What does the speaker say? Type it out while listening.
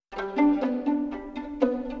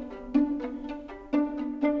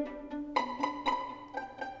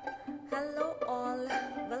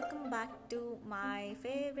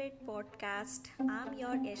podcast. I'm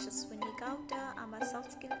your Yashaswini Gowda. I'm a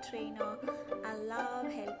soft skill trainer. I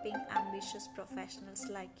love helping ambitious professionals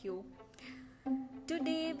like you.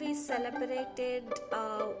 Today we celebrated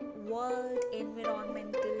World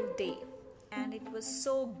Environmental Day and it was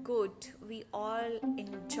so good. We all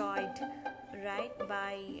enjoyed, right,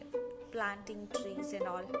 by planting trees and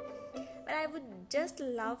all. But I would just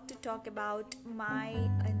love to talk about my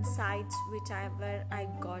insights whichever I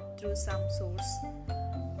got through some source.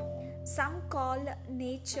 Some call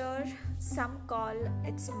nature, some call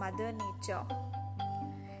its mother nature.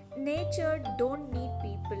 Nature don't need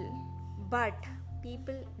people, but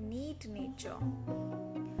people need nature.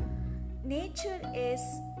 Nature is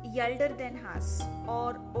elder than us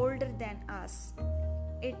or older than us.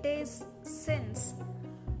 It is since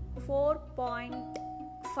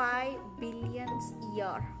 4.5 billion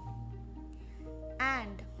year,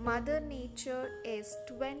 and Mother Nature is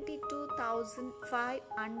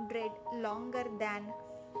 22,500 longer than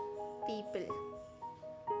people.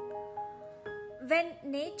 When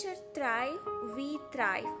nature thrive, we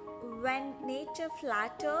thrive. When nature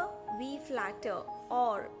flatter, we flatter,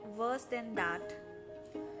 or worse than that.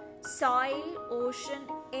 Soil, ocean,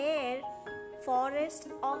 air, forest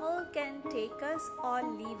all can take us or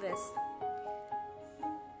leave us.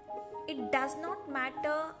 It does not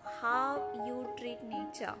matter how you treat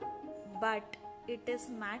nature, but it is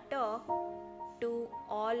matter to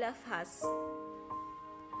all of us.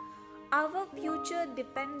 Our future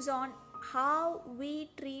depends on how we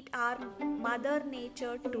treat our mother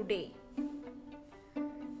nature today.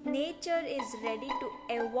 Nature is ready to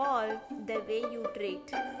evolve the way you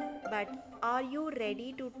treat, but are you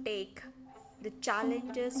ready to take the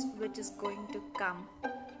challenges which is going to come?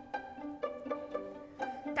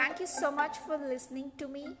 Thank you so much for listening to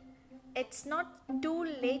me. It's not too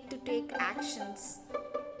late to take actions.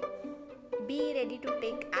 Be ready to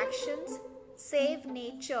take actions. Save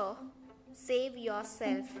nature. Save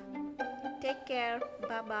yourself. Take care.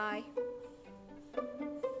 Bye bye.